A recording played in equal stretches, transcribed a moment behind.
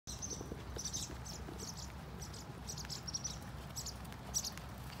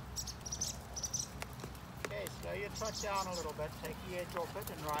trot down a little bit, take the edge off it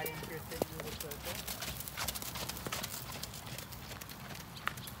and ride into your 10-meter circle.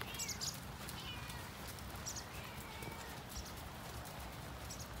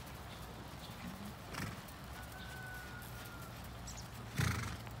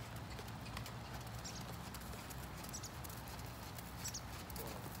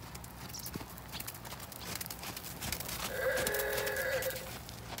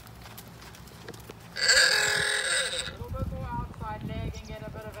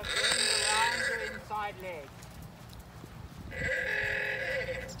 Leg.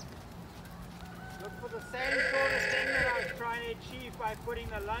 Look for the same sort of thing that I was trying to achieve by putting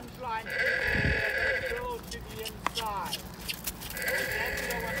the lunge line curl to the inside. For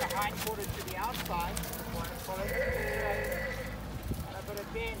example, I want the hind quarter to the outside. I want to follow it and a bit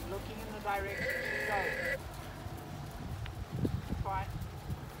of bend, looking in the direction she goes. Fine.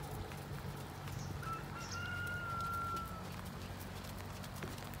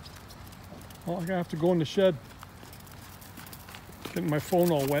 Well, I'm gonna have to go in the shed. Getting my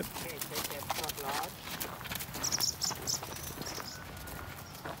phone all wet. Okay, take that front large.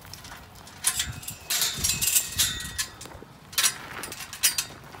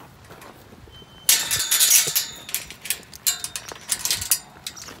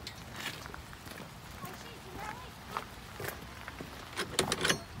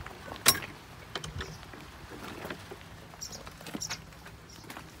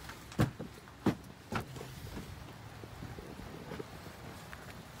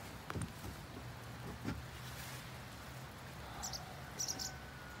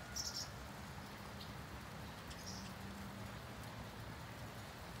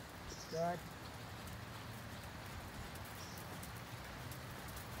 Good.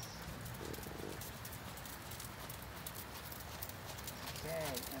 Okay,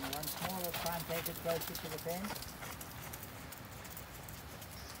 and once more, let's try and take it closer to the fence.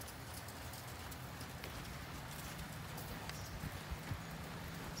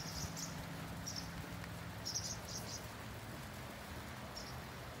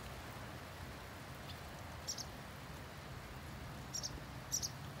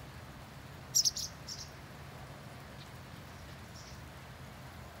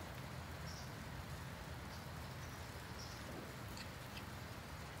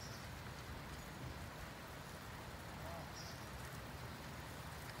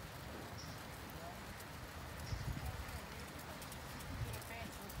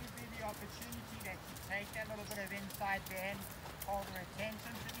 Opportunity that you take that little bit of inside bend, hold her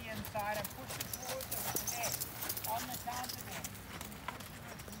attention to the inside and push it towards her with the leg on the counter bend. Pushing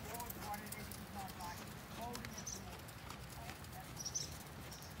it towards what it is she's not liking, holding it towards.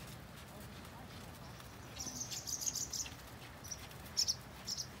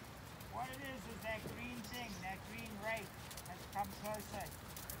 What it is that green thing, that green rake has come closer.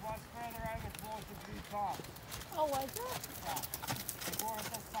 It was further over towards the blue car. Oh, was it? Yeah. Before at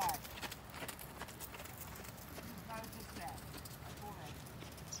this side. Notice that. That's all right.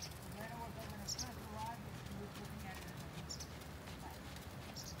 When it was when it first arrived, she was looking at it in the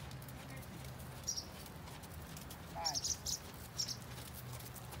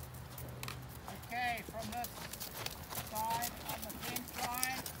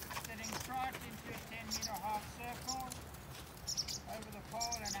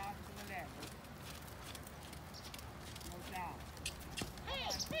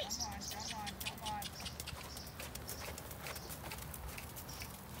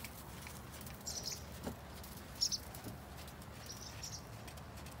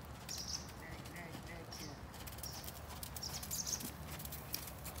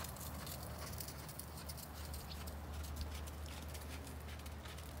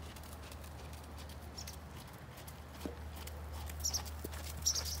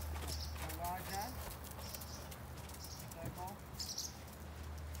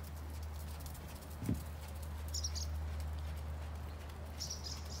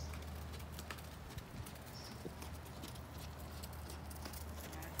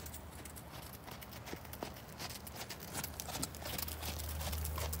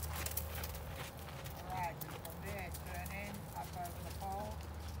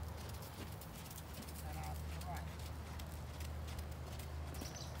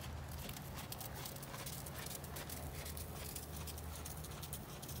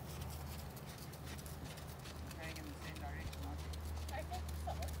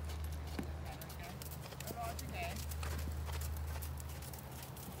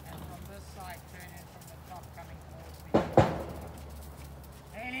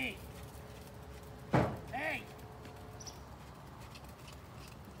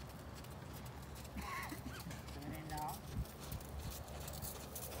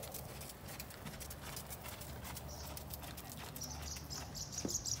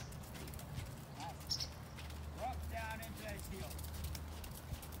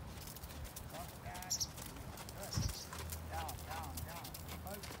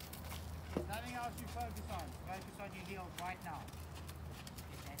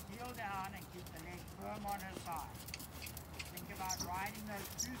firm on her side. Think about riding those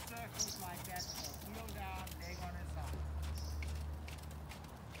 2 circles like that, heel down, leg on her side.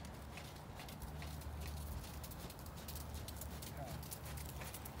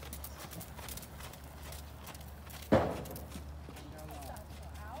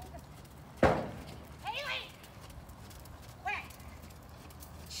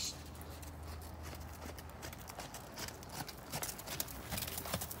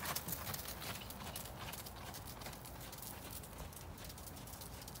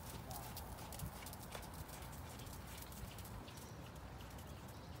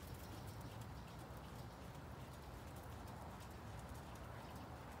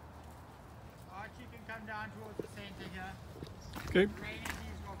 Archie can come down towards the center here. Okay. Rain is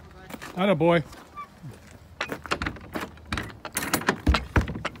easy off of it. Atta boy.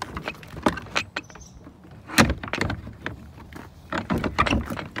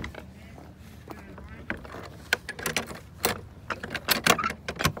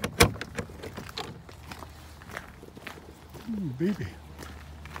 Baby.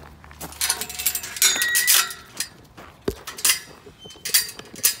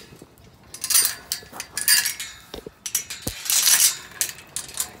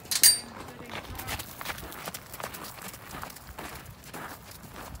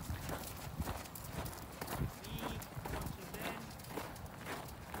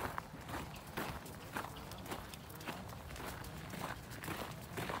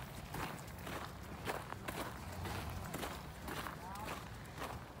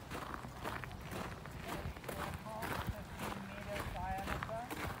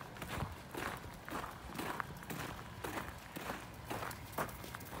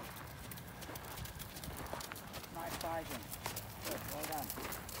 Good, well done.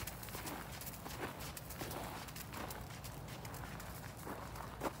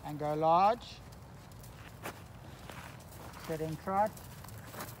 And go large. Sitting trot.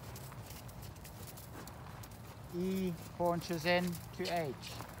 E paunches in to H.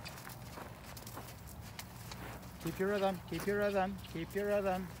 Keep your rhythm, keep your rhythm, keep your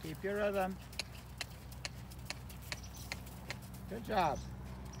rhythm, keep your rhythm. Good job.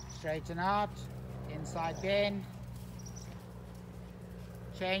 Straighten out, inside bend.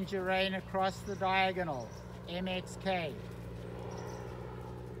 Change your rein across the diagonal, MXK.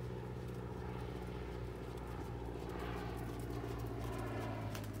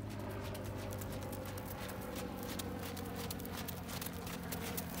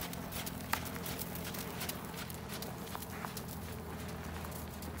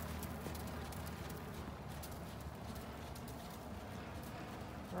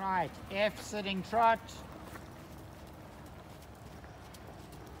 Right, F sitting trot.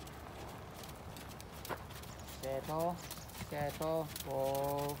 Settle, settle,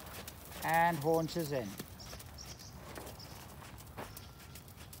 fall, and haunches in.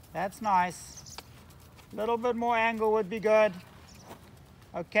 That's nice. A little bit more angle would be good.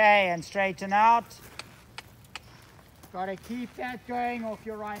 Okay, and straighten out. Got to keep that going off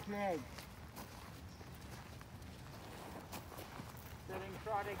your right leg. Sitting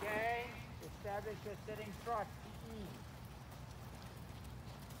trot again. Establish your sitting trot. E.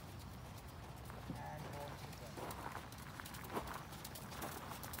 And haunches in.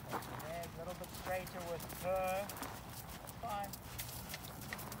 Leg a little bit straighter with her. That's fine.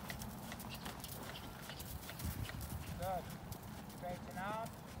 Good. Straighten out.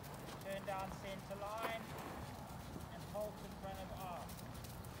 Turn down center line. And hold in front of R.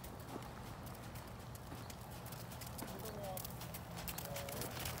 To the wall.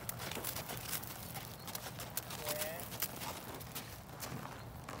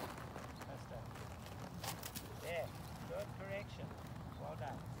 There. Good correction. Well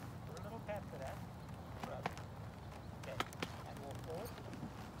done. Put a little pat for that. Okay. And walk forward.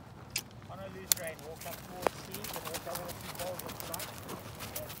 On a loose rein, walk up towards C, and walk over the few balls if you like.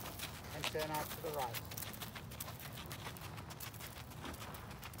 Yes. And turn out to the right.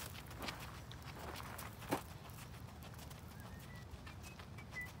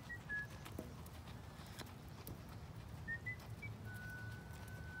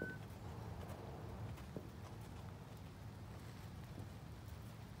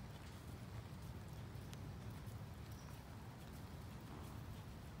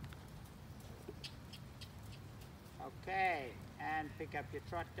 Okay, and pick up your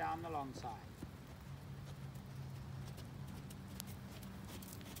trot down the long side.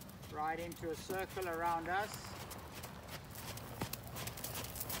 Ride into a circle around us.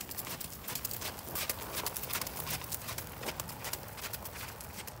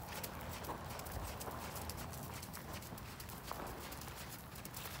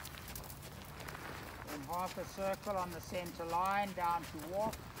 half a circle on the center line, down to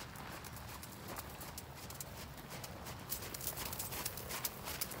walk.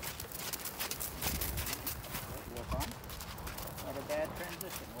 Walk on. Not a bad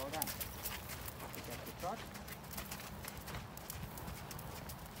transition, well done. Pick up the trot.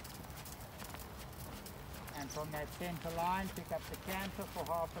 And from that center line, pick up the canter for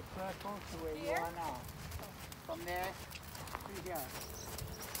half a circle to where you are now. From there, through here.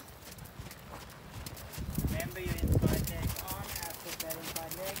 Remember your inside leg on, after that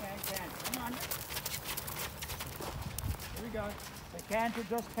inside leg and canter. Come on. Here we go. The canter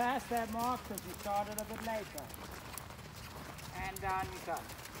just past that mark because you started a bit later. And down you come.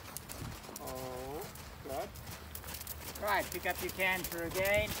 Oh, good. Right, pick up your canter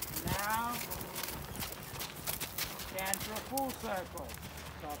again. Now, canter a full circle.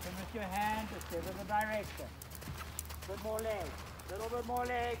 Soften with your hand instead of the direction. Bit more leg. Little bit more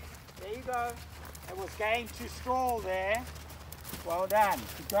leg. There you go. It was going to stroll there. Well done.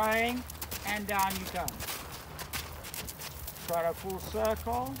 Keep going. And down you come. Try a full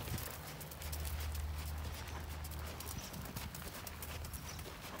circle.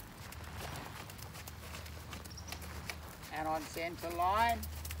 And on center line,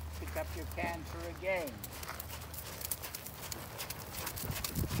 pick up your canter again.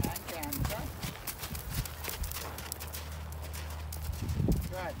 And canter.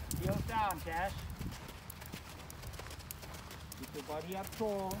 Good. Heels down, Cash. Keep your body up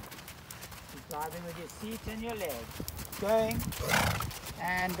tall. Keep driving with your seat and your leg. Going.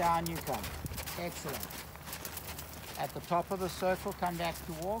 And down you come. Excellent. At the top of the circle, come back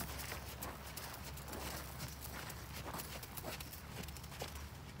to walk.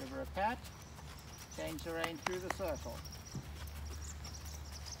 Give her a pat. Change the rein through the circle.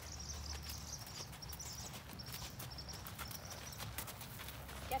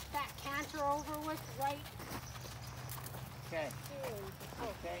 Get that canter over with right Okay. here.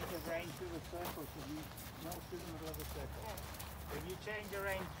 Change the rein through the circle so you know through the middle of the circle. When you change the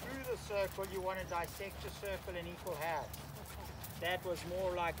rein through the circle, you want to dissect your circle in equal halves. That was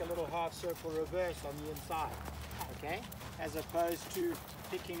more like a little half circle reverse on the inside, okay? As opposed to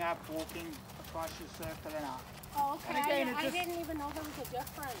picking up, walking across your circle and out. Oh, okay. And again, I it just- didn't even know there was a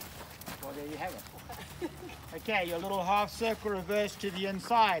difference. Well, there you have it. Okay, your little half circle reverse to the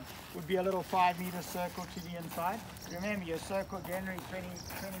inside would be a little 5-meter circle to the inside. Remember, your circle generally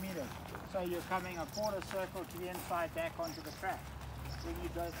 20 meters. So you're coming a quarter circle to the inside back onto the track. When you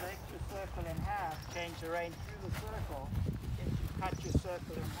dissect your circle in half, change the rein through the circle, then you cut your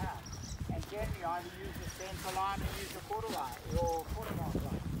circle in half. And generally either use the center line or use the quarter line or quarter mark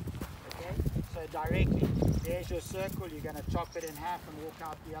line. Okay? So directly, there's your circle, you're going to chop it in half and walk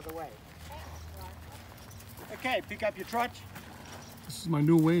out the other way. Okay, pick up your trot. This is my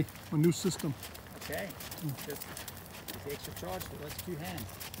new way, my new system. Okay, just the extra charge, so that's 2 hands.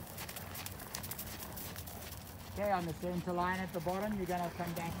 Okay, on the center line at the bottom, you're going to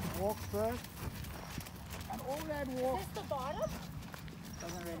come back to walk first. And all that walk Is this the bottom?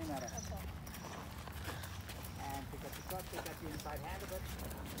 doesn't really matter. Okay. And pick up the trot, pick up the inside hand of it.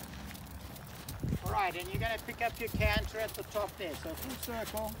 All right, and you're going to pick up your canter at the top there, so full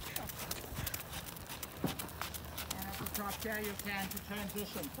circle. And at the top there, your canter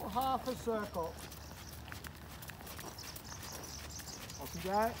transition for half a circle. Off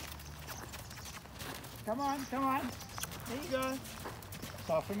you go. Come on, come on. There you go.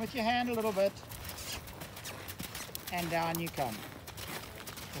 Soften with your hand a little bit. And down you come.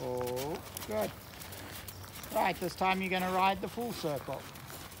 Oh, good. Right, this time you're going to ride the full circle.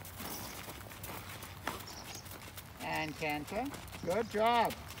 And canter. Good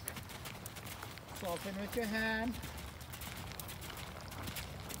job. Soften with your hand.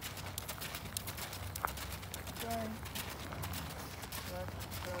 Going. Good,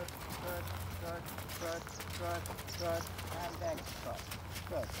 good, good, good, good, good, good. And back to top.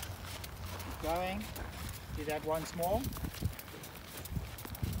 Good. Keep going. Do that once more.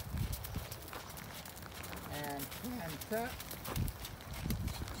 And canter.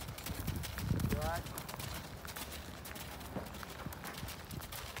 Right.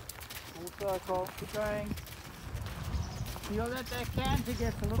 Full circle. Keep going. Feel that canter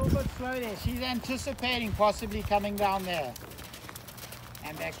gets a little bit slow there. She's anticipating possibly coming down there.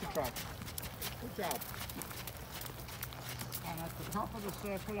 And back to trot. Good job. And at the top of the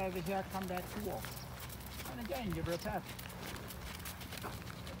circle over here, come back to walk. And again, give her a pat.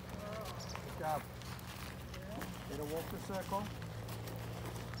 Good job. Better walk the circle.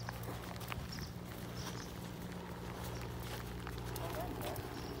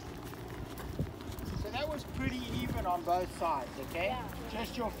 So that was pretty even even on both sides, okay? Yeah.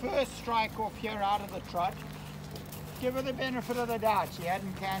 Just your first strike off here out of the trot. Give her the benefit of the doubt. She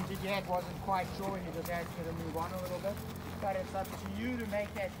hadn't canted yet, wasn't quite sure, you just asked her to move on a little bit. But it's up to you to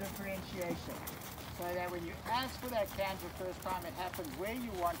make that differentiation. So that when you ask for that canter first time, it happens where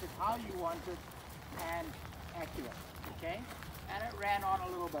you want it, how you want it, and accurate, okay? And it ran on a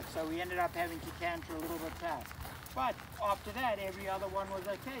little bit, so we ended up having to canter a little bit fast. But after that, every other one was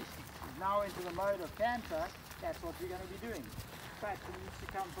okay. She's now into the mode of canter, that's what we're going to be doing. But it needs to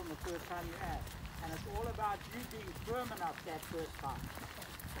come from the first time you ask. And it's all about you being firm enough that first time.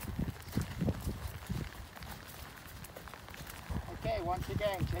 Okay, once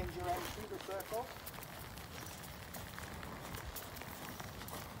again, change your aim through the circle.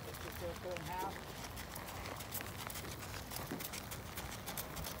 Get the circle in half.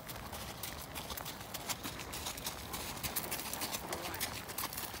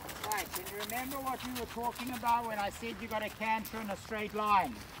 Right, can you remember what we were talking about when I said you got to canter in a straight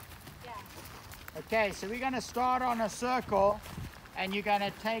line? Yeah. Okay, so we're going to start on a circle, and you're going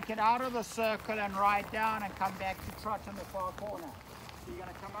to take it out of the circle and ride down and come back to trot in the far corner. So you're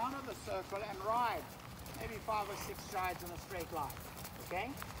going to come out of the circle and ride maybe 5 or 6 strides in a straight line. Okay?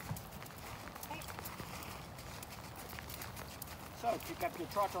 Okay. So pick up your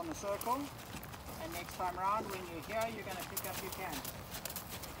trot on the circle, and next time around when you're here, you're going to pick up your canter.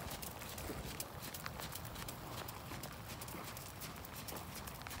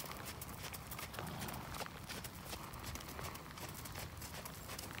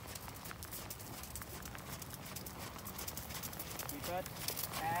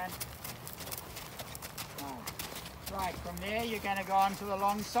 And right, from there you're going to go on to the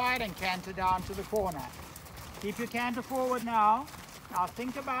long side and canter down to the corner. Keep your canter forward now. Now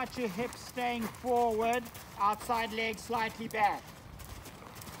think about your hips staying forward, outside leg slightly back.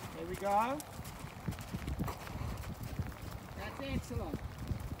 There we go. That's excellent.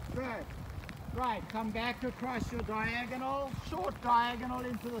 Good. Right, come back across your diagonal, short diagonal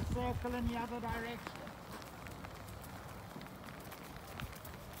into the circle in the other direction.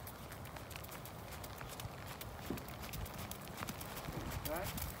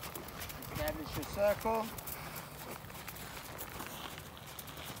 Establish your circle,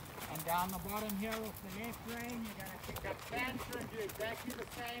 and down the bottom here with the left rein you're going to pick up canter and do exactly the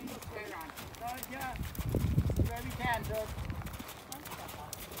same this way around. So here, where we canter.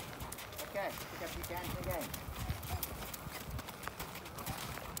 Okay, pick up your canter again.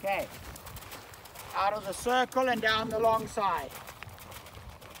 Okay, out of the circle and down the long side.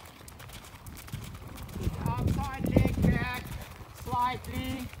 Keep the outside leg back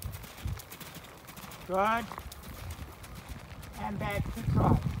slightly. Good. And back to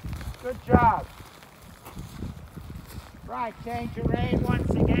trot. Good job. Right, change your rein once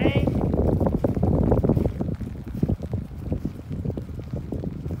again.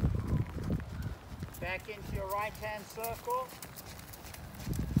 Back into your right hand circle.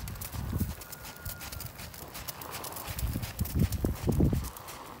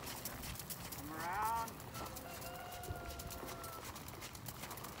 Come around.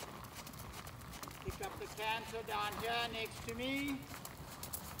 Pick up the canter down here next to me.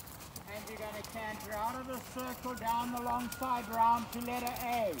 And you're going to canter out of the circle down the long side round to letter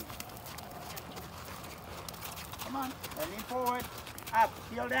A. Come on, lean forward, up,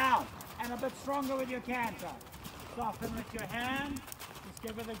 heel down, and a bit stronger with your canter. Soften with your hand, just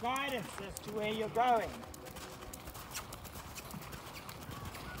give her the guidance as to where you're going.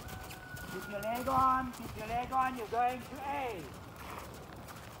 Keep your leg on, you're going to A.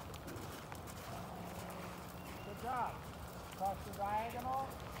 Good job. Cross the diagonal.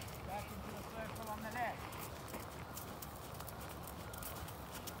 Back into the circle on the left.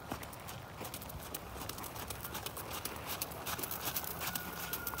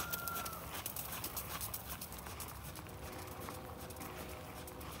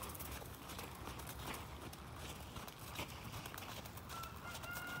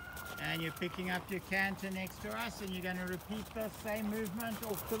 And you're picking up your canter next to us, and you're going to repeat the same movement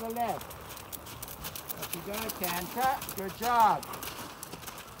off to the left. Off you go, canter. Good job.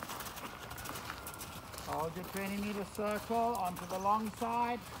 Hold your 20-meter circle onto the long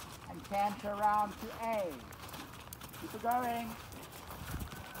side and canter around to A. Keep it going.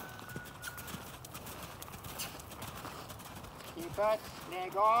 Keep it.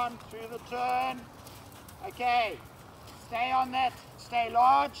 Leg on through the turn. Okay. Stay on that. Stay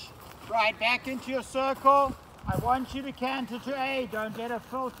large. Right back into your circle. I want you to canter to A. Don't let it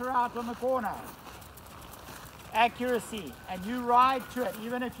filter out on the corner. Accuracy, and you ride to it,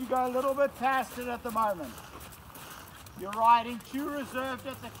 even if you go a little bit past it at the moment. You're riding too reserved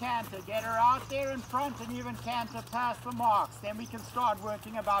at the canter. Get her out there in front and even canter past the marks. Then we can start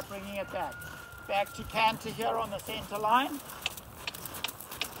working about bringing it back. Back to canter here on the center line.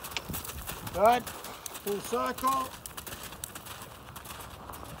 Good. Full circle.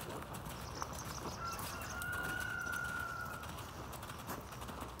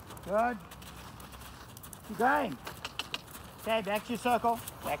 Good. Keep going. Okay, back to your circle.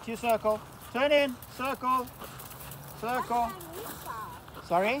 Back to your circle. Turn in. Circle. Circle. How did I lose that?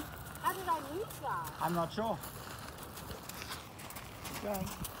 Sorry? How did I lose that? I'm not sure. Keep going.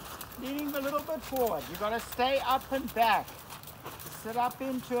 Leaning a little bit forward. You've got to stay up and back. Sit up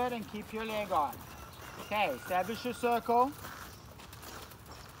into it and keep your leg on. Okay, establish your circle.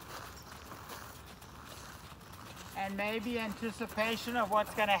 And maybe anticipation of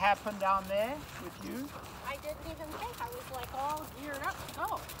what's going to happen down there with you. I didn't even think. I was like all geared up to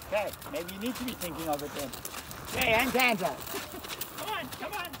go. Okay, maybe you need to be thinking of it then. Okay, and canter. Come on,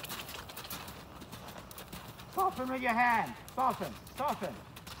 come on. Soften with your hand. Soften, soften.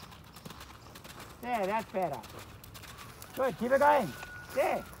 There, that's better. Good, keep it going.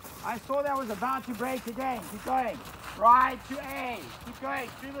 There. I saw that was about to break again. Keep going. Right to A. Keep going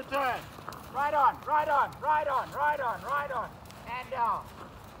through the turn. Right on, right on, right on, right on, right on. And down.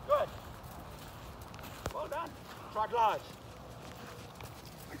 Good. Well done. Trot large.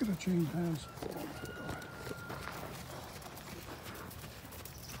 I gotta change hands.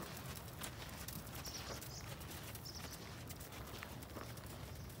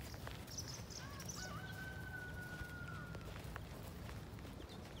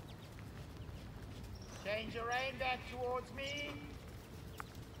 Change your rein back towards me.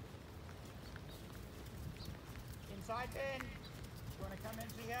 Inside bend. You want to come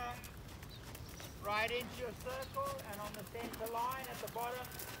into here. Right into your circle and on the center line at the bottom.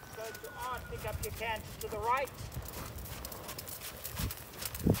 Go to R, pick up your canter to the right.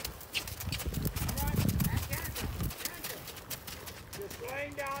 Come on, that canter, canter. You're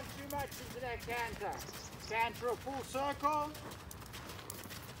slowing down too much into that canter. Canter a full circle.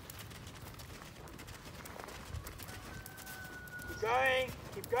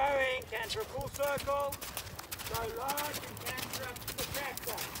 Keep going, canter a full circle, go large and canter up to the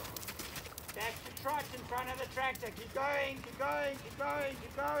tractor. Back to trot in front of the tractor, keep going, keep going, keep going,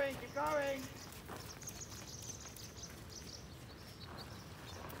 keep going, keep going.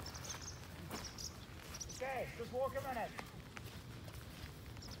 Okay, just walk a minute.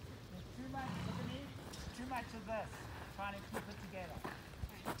 There's too much, look at me, too much of this, trying to keep it together.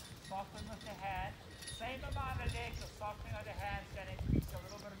 Soften with the hand. Same amount of legs or softening of the hands can increase a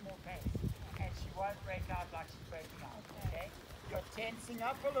little bit more pace. And she won't break out like she's breaking out, okay? You're tensing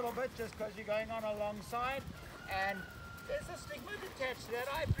up a little bit just because you're going on alongside. And there's a stigma attached to that.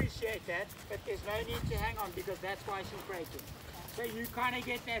 I appreciate that. But there's no need to hang on because that's why she's breaking. So you kind of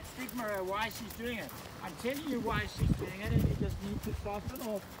get that stigma of why she's doing it. I'm telling you why she's doing it, and you just need to soften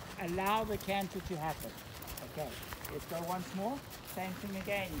or allow the canter to happen. Okay, let's go once more. Same thing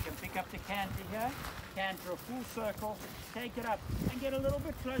again. You can pick up the canter here, canter a full circle, take it up, and get a little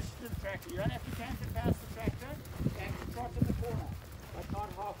bit closer to the tractor. You don't have to canter past the tractor, and trot in the corner, but not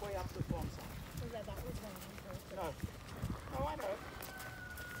halfway up the front side. So that was wrong. No. Oh, I know.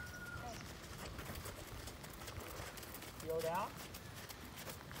 Feel down.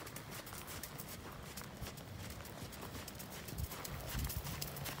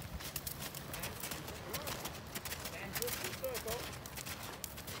 Circle.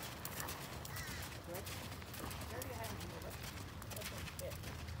 Good. Carry your hands a little bit. That's it. There.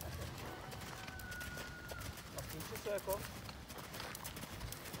 That's it. Up into circle.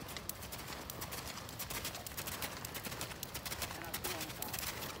 And up to one side.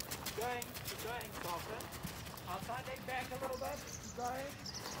 Keep going, soften. Outside leg back a little bit. Keep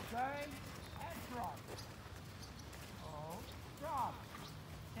going, and drop. Oh, drop.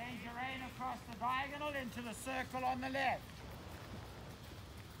 Change your rein across the diagonal into the circle on the left.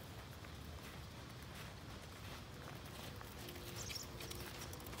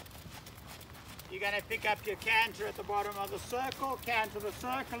 You're going to pick up your canter at the bottom of the circle, canter the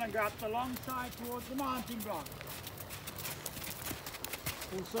circle and go up the long side towards the mounting block.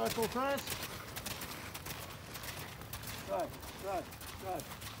 Full circle first. Good, good, good,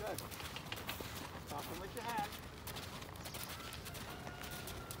 good. Soften with your hand.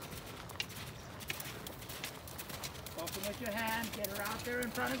 Soften with your hand, get her out there in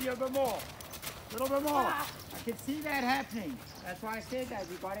front of you a bit more. A little bit more. I can see that happening. That's why I said that.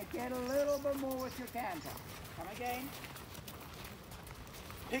 You've got to get a little bit more with your canter. Come again.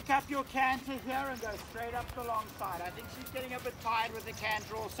 Pick up your canter here and go straight up the long side. I think she's getting a bit tired with the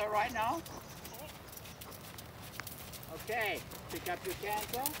canter also right now. Okay, pick up your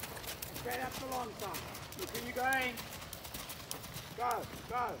canter and straight up the long side. Look where you're going. Go,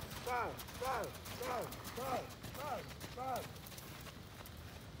 go, go, go, go, go, go, go.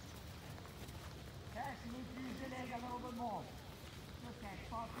 Okay, so you need to use your leg a little bit more. Okay,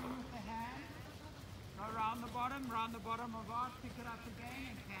 start with the hand. Go round the bottom of ours, pick it up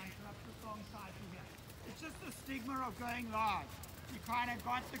again and canter up the long side to here. It's just the stigma of going large. You kind of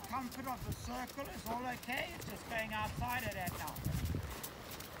got the comfort of the circle, it's all okay, it's just going outside of that now.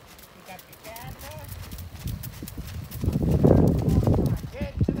 Pick up your canter.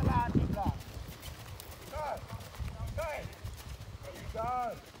 Get to the landing block. Go. Go. There you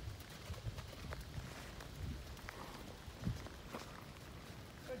go.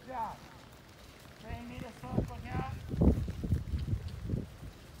 Good job. Bring me the circle here.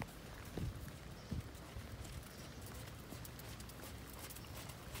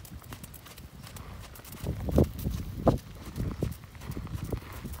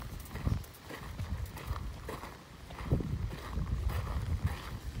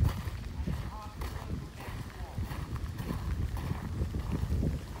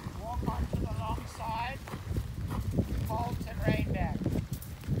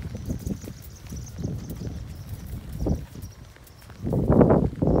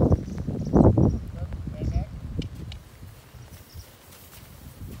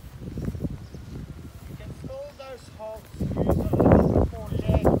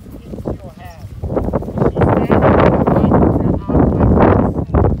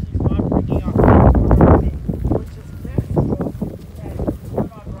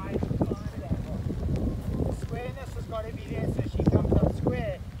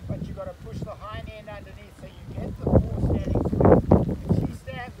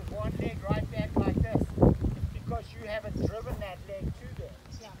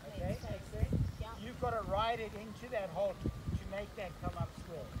 It into that hole to make that come up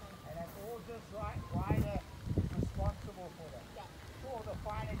square. And that's all just rider is responsible for that. Yeah. For all the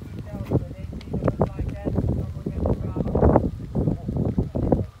finer details, so they see it like that, don't forget the ground.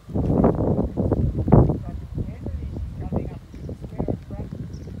 But generally she's coming up to the square in front,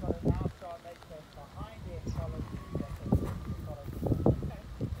 she's got to now start making that behind there follow through that. Okay.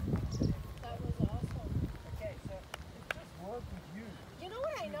 That was awesome. Okay, so it's just work with you. You know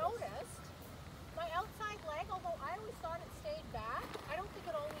what I noticed? My outside leg, although I always thought it stayed back, I don't think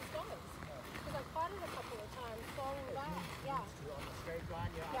it always does. Because I caught it a couple of times falling back. Yeah. On the straight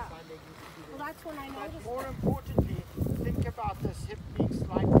line, your outside leg needs to do Well, that's when I But noticed more it. importantly, think about this hip being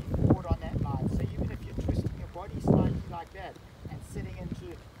slightly forward on that line. So even if you're twisting your body slightly like that and sitting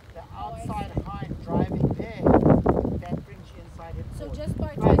into the outside hind driving there, that brings you inside hip So forward. just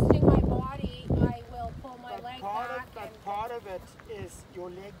by twisting my body, I will pull my leg back. But part of it is your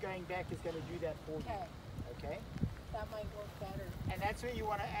leg going back is going to do that for you. Okay. Okay? That might work better. And that's where you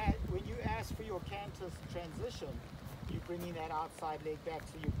want to add, when you ask for your canter transition, you're bringing that outside leg back,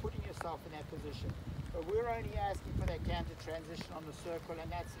 so you're putting yourself in that position. But we're only asking for that canter transition on the circle, and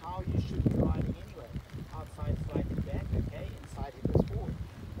that's how you should be riding anyway. Outside slightly back, okay, inside hip is forward.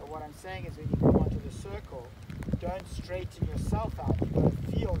 But what I'm saying is when you come onto the circle, don't straighten yourself out. You've got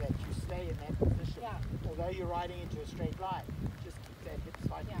to feel that you stay in that position. Yeah. Although you're riding into a straight line, just keep that hip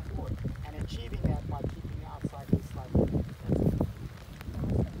slightly Yeah. forward. And achieving that by keeping your outside leg slightly back. That's it.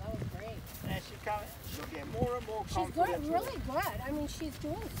 Awesome. That was great. And as she comes, she'll get more and more She's confident. good, really good. I mean, she's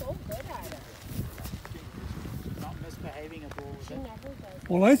doing so good at it. She's not misbehaving at all. She never does.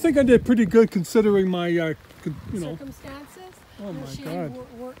 Well, I think I did pretty good considering my, you know. Circumstances. Oh my she God.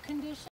 Work conditions.